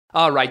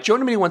All right,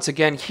 joining me once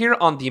again here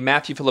on the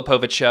Matthew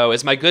Filipowicz Show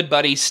is my good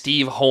buddy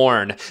Steve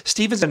Horn.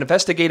 Steve is an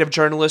investigative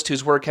journalist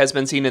whose work has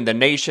been seen in The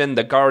Nation,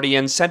 The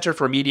Guardian, Center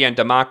for Media and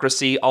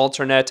Democracy,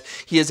 Alternate.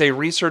 He is a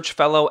research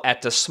fellow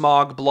at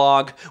DeSmog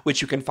Blog,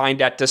 which you can find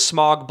at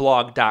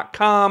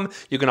desmogblog.com.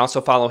 You can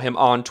also follow him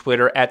on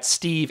Twitter at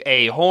Steve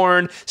A.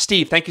 Horn.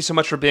 Steve, thank you so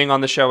much for being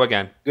on the show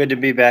again. Good to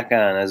be back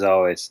on, as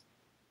always.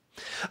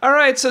 All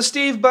right, so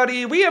Steve,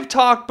 buddy, we have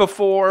talked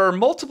before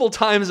multiple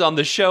times on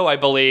the show, I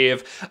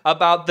believe,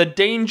 about the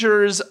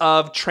dangers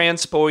of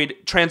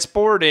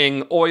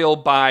transporting oil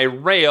by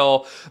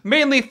rail,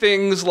 mainly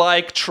things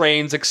like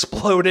trains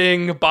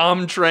exploding,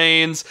 bomb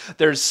trains,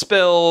 there's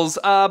spills,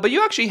 but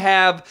you actually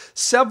have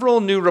several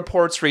new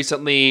reports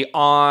recently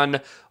on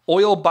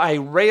oil by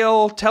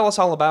rail. Tell us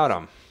all about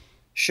them.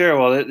 Sure.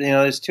 Well,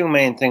 there's two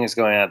main things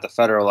going on at the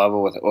federal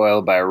level with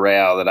oil by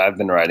rail that I've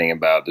been writing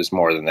about. There's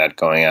more than that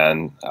going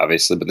on,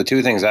 obviously, but the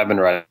two things I've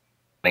been writing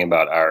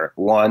about are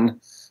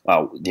one,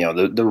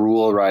 the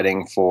rule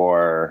writing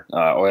for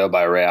oil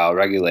by rail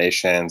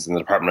regulations in the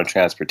Department of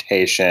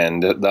Transportation.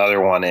 The other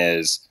one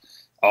is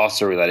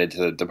also related to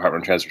the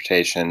Department of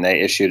Transportation.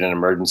 They issued an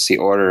emergency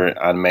order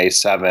on May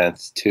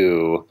 7th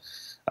to,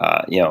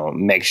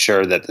 make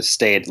sure that the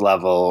state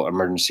level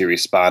emergency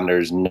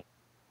responders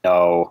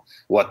know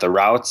what the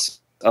routes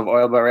of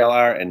oil by rail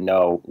are and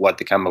know what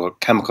the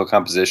chemical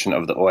composition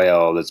of the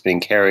oil that's being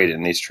carried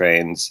in these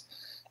trains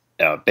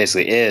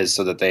basically is,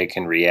 so that they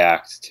can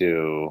react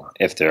to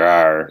if there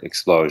are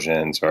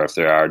explosions or if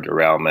there are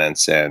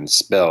derailments and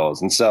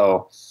spills. And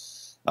so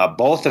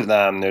both of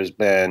them, there's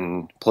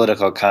been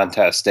political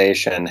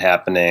contestation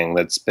happening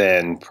that's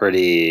been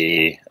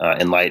pretty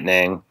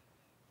enlightening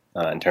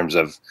in terms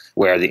of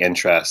where the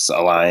interests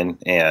align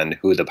and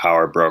who the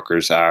power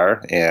brokers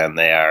are. And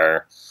they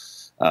are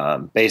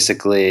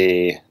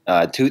basically,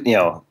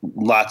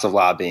 lots of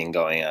lobbying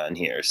going on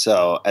here.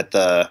 So at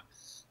the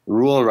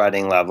rule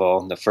writing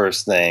level, the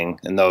first thing,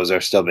 and those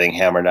are still being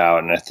hammered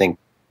out, and I think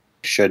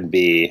should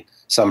be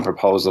some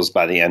proposals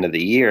by the end of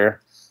the year,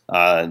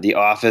 the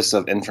Office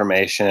of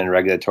Information and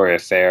Regulatory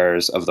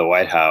Affairs of the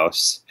White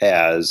House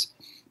has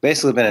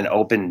basically been an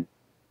open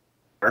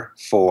door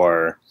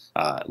for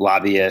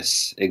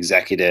lobbyists,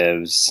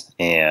 executives,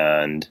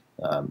 and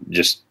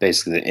just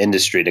basically the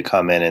industry to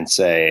come in and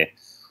say,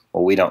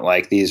 well, we don't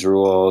like these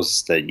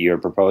rules that you're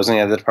proposing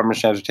at the Department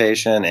of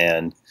Transportation,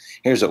 and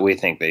here's what we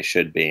think they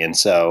should be. And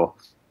so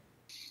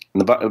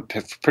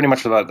pretty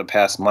much about the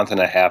past month and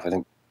a half, I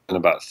think in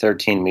about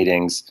 13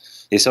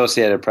 meetings, the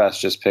Associated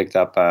Press just picked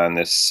up on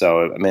this.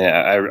 So, I mean,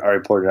 I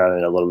reported on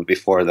it a little bit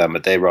before them,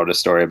 but they wrote a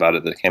story about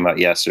it that came out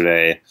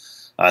yesterday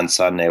on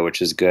Sunday,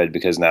 which is good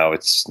because now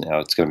it's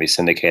going to be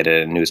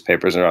syndicated in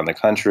newspapers around the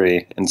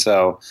country. And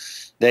so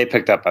they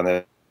picked up on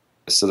it.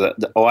 So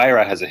the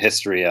OIRA has a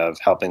history of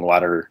helping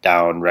water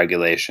down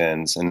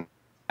regulations, and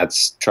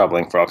that's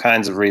troubling for all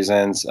kinds of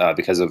reasons.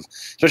 Because of,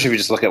 especially if you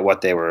just look at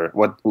what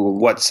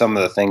some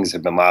of the things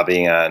have been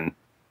lobbying on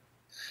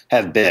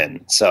have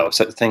been. So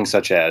things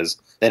such as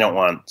they don't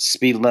want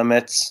speed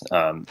limits.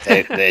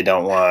 They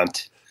don't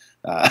want.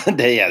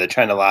 They're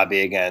trying to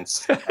lobby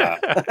against.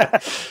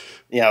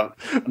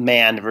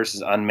 Manned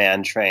versus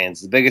unmanned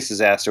trains. The biggest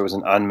disaster was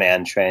an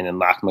unmanned train in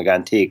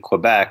Lac-Mégantic,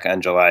 Quebec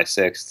on July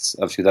 6th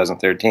of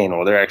 2013.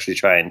 Well, they're actually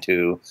trying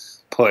to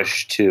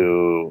push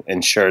to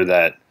ensure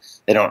that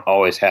they don't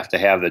always have to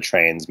have the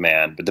trains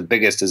manned. But the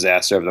biggest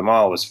disaster of them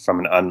all was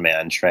from an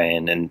unmanned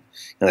train. And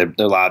they're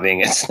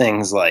lobbying against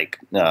things like,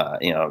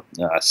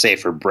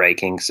 safer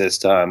braking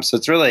systems. So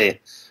it's really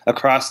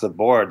across the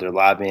board, they're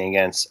lobbying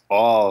against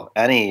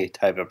any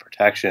type of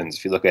protections.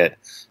 If you look at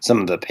some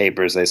of the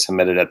papers they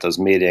submitted at those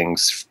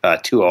meetings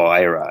to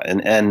OIRA,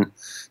 and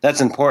that's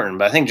important.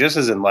 But I think just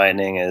as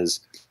enlightening is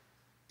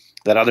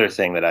that other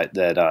thing that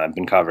I've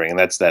been covering, and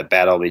that's that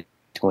battle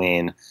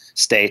between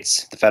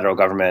states, the federal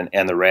government,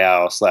 and the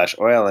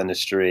rail/oil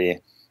industry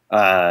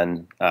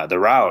on the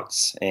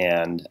routes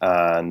and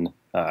on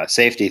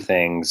safety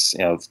things,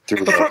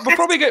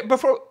 before we get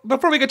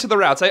to the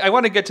routes, I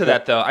want to get to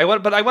that though. I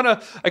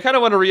kind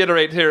of want to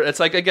reiterate here. It's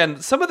like,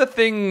 again, some of the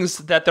things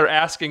that they're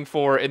asking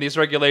for in these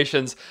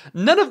regulations,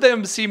 none of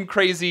them seem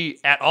crazy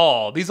at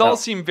all. These all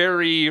seem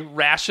very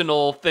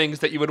rational things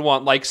that you would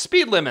want, like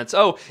speed limits.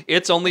 Oh,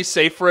 it's only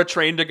safe for a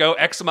train to go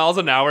X miles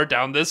an hour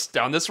down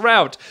this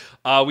route.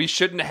 We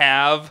shouldn't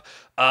have.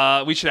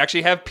 We should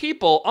actually have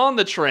people on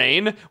the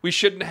train. We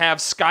shouldn't have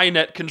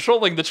Skynet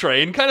controlling the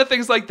train, kind of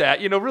things like that.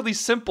 Really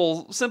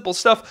simple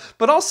stuff.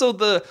 But also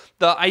the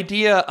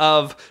idea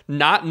of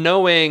not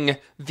knowing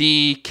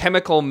the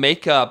chemical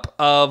makeup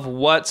of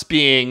what's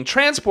being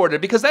transported,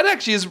 because that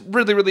actually is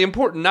really, really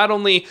important. Not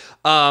only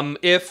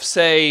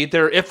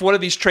if one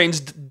of these trains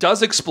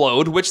does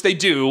explode, which they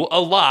do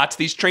a lot,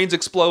 these trains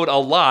explode a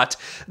lot.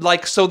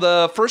 So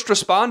the first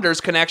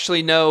responders can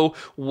actually know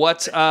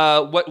what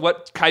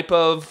what type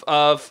of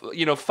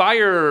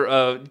fire,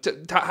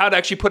 how to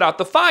actually put out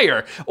the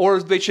fire,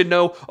 or they should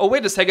know, oh,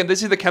 wait a second,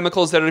 these are the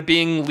chemicals that are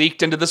being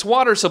leaked into this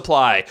water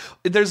supply.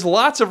 There's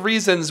lots of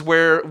reasons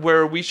where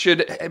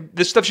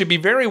this stuff should be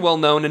very well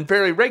known and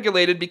very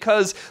regulated,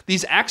 because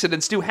these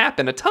accidents do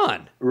happen a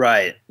ton.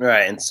 Right.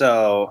 And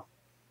so,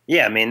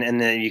 yeah, I mean,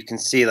 and then you can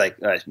see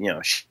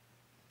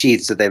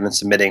sheets that they've been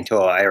submitting to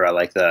OIRA,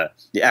 like the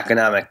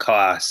economic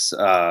costs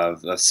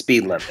of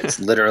speed limits,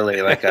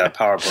 literally like a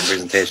PowerPoint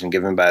presentation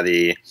given by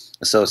the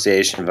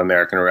Association of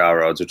American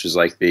Railroads, which is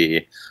like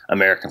the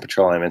American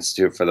Petroleum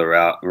Institute for the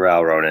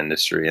railroad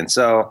industry. And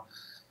so,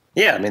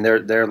 yeah, I mean,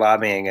 they're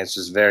lobbying against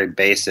just very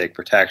basic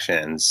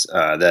protections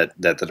that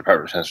the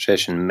Department of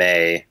Transportation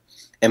may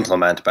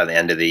implement by the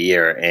end of the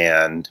year.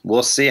 And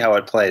we'll see how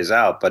it plays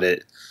out. But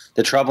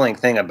the troubling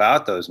thing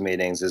about those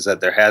meetings is that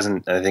there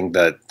hasn't, I think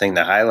the thing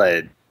to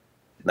highlight,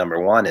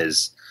 number one,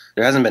 is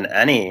there hasn't been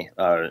any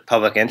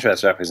public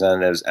interest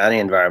representatives, any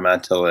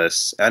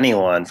environmentalists,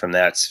 anyone from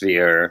that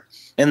sphere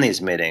in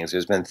these meetings.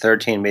 There's been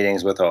 13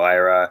 meetings with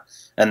OIRA,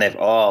 and they've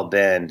all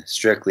been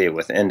strictly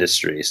with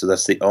industry. So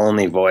that's the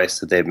only voice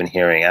that they've been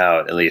hearing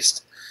out, at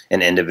least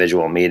in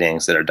individual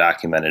meetings that are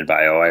documented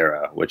by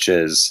OIRA, which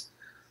is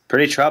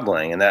pretty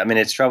troubling. And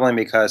it's troubling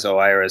because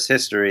OIRA's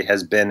history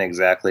has been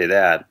exactly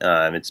that.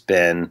 It's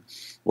been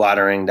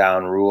watering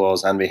down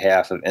rules on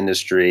behalf of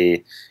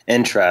industry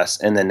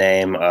interests in the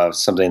name of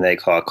something they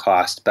call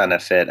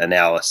cost-benefit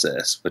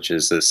analysis, which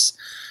is this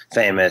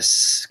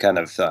famous kind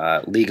of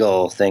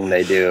legal thing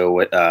they do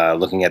with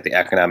looking at the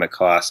economic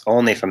costs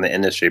only from the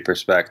industry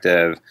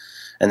perspective,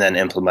 and then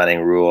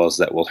implementing rules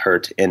that will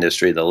hurt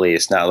industry the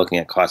least, not looking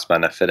at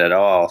cost-benefit at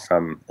all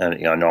from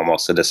a normal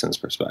citizen's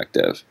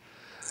perspective.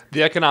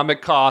 The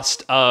economic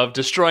cost of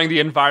destroying the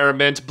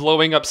environment,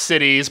 blowing up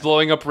cities,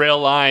 blowing up rail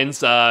lines,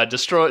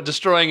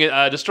 destroying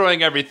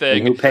everything.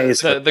 And who pays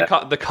for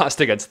that? The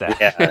cost against that?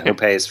 Yeah, who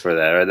pays for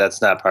that? Or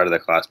that's not part of the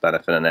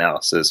cost-benefit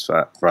analysis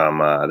from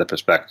the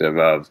perspective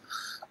of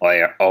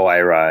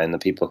OIRA and the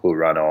people who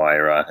run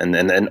OIRA. And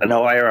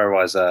OIRA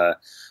was a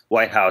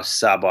White House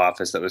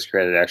sub-office that was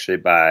created actually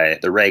by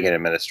the Reagan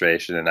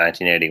administration in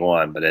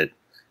 1981, but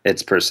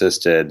it's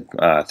persisted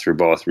through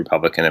both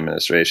Republican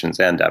administrations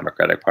and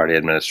Democratic Party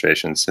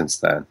administrations since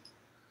then.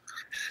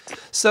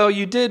 So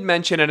you did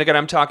mention, and again,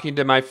 I'm talking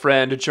to my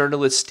friend,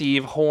 journalist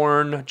Steve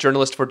Horn,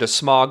 journalist for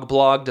DeSmog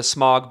blog,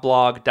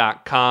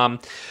 desmogblog.com.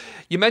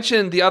 You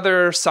mentioned the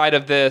other side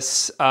of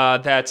this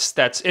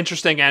that's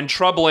interesting and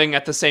troubling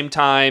at the same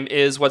time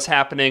is what's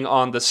happening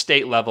on the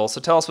state level. So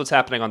tell us what's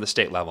happening on the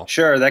state level.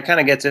 Sure, that kind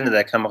of gets into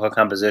that chemical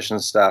composition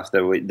stuff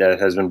that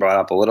has been brought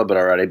up a little bit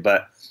already,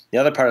 but the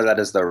other part of that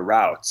is the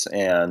routes,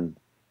 and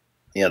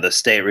the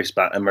state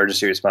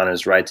emergency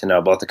responders' right to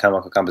know both the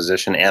chemical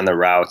composition and the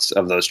routes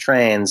of those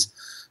trains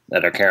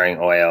that are carrying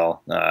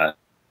oil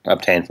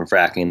obtained from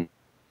fracking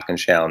and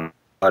shale.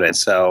 And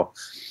so,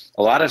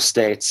 a lot of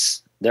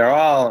states they're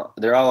all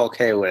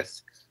okay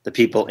with the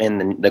people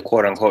in the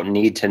quote unquote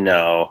need to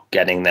know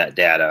getting that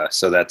data.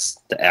 So that's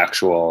the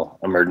actual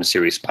emergency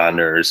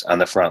responders on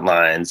the front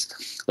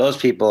lines. Those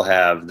people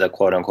have the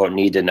quote unquote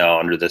need to know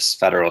under this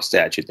federal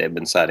statute they've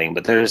been citing.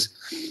 But there's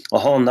a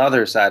whole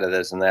nother side of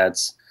this, and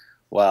that's,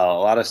 well, a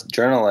lot of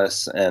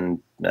journalists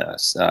and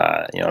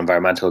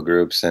environmental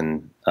groups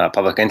and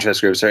public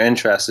interest groups are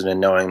interested in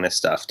knowing this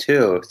stuff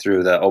too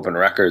through the open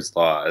records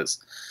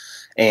laws.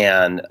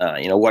 And,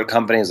 what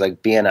companies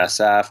like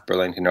BNSF,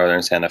 Burlington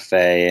Northern Santa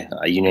Fe,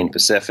 Union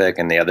Pacific,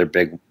 and the other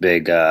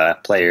big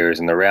players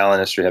in the rail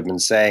industry have been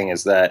saying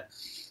is that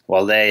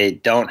while they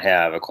don't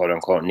have a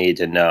quote-unquote need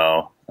to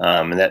know,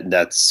 and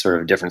that's sort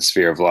of a different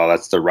sphere of law,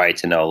 that's the right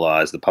to know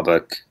laws, the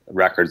public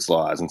records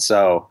laws. And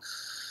so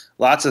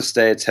lots of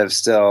states have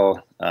still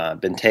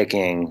been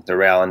taking the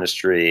rail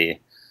industry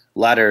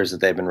letters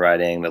that they've been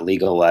writing, the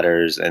legal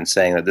letters, and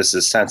saying that this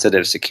is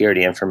sensitive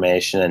security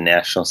information and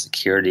national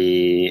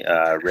security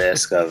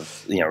risk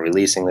of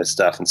releasing this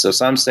stuff. And so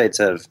some states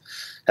have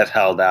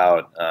held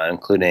out,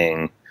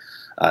 including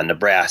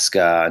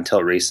Nebraska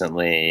until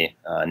recently,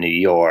 New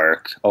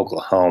York,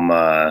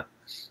 Oklahoma.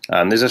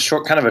 There's a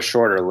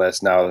shorter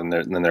list now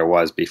than there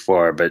was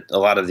before, but a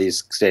lot of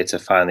these states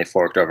have finally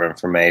forked over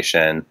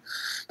information.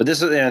 But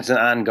it's an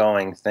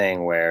ongoing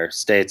thing where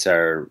states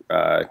are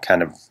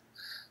kind of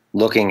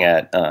looking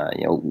at,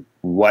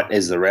 what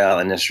is the rail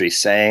industry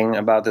saying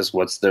about this?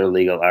 What's their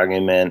legal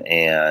argument,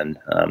 and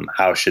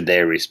how should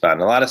they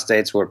respond? A lot of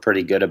states were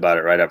pretty good about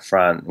it right up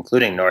front,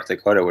 including North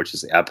Dakota, which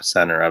is the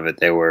epicenter of it.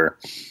 They were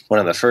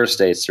one of the first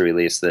states to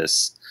release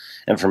this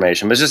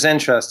information. But it's just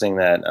interesting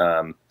that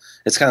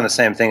it's kind of the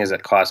same thing as a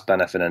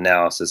cost-benefit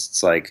analysis.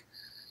 It's like,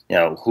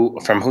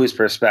 from whose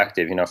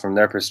perspective? From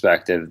their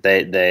perspective,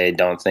 they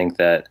don't think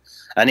that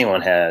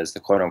anyone has the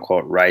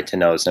quote-unquote right to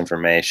know this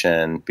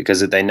information,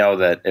 because they know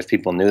that if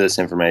people knew this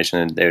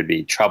information, they would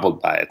be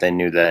troubled by it. They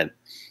knew that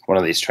one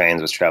of these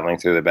trains was traveling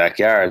through their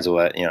backyards.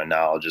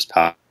 Now I'll just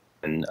pop,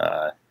 and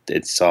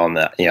it's all in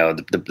that.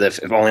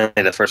 If only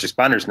the first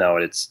responders know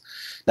it, it's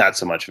not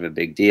so much of a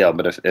big deal.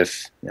 But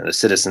if the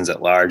citizens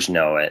at large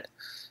know it,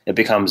 it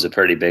becomes a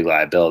pretty big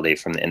liability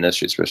from the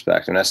industry's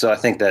perspective. And so I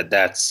think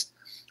that's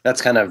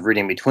kind of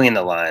reading between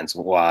the lines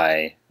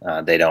why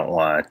they don't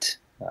want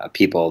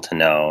people to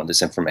know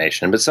this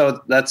information. But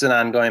so that's an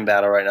ongoing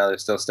battle right now.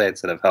 There's still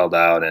states that have held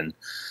out, and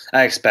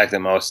I expect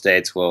that most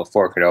states will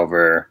fork it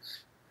over.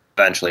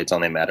 Eventually, it's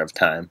only a matter of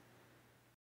time.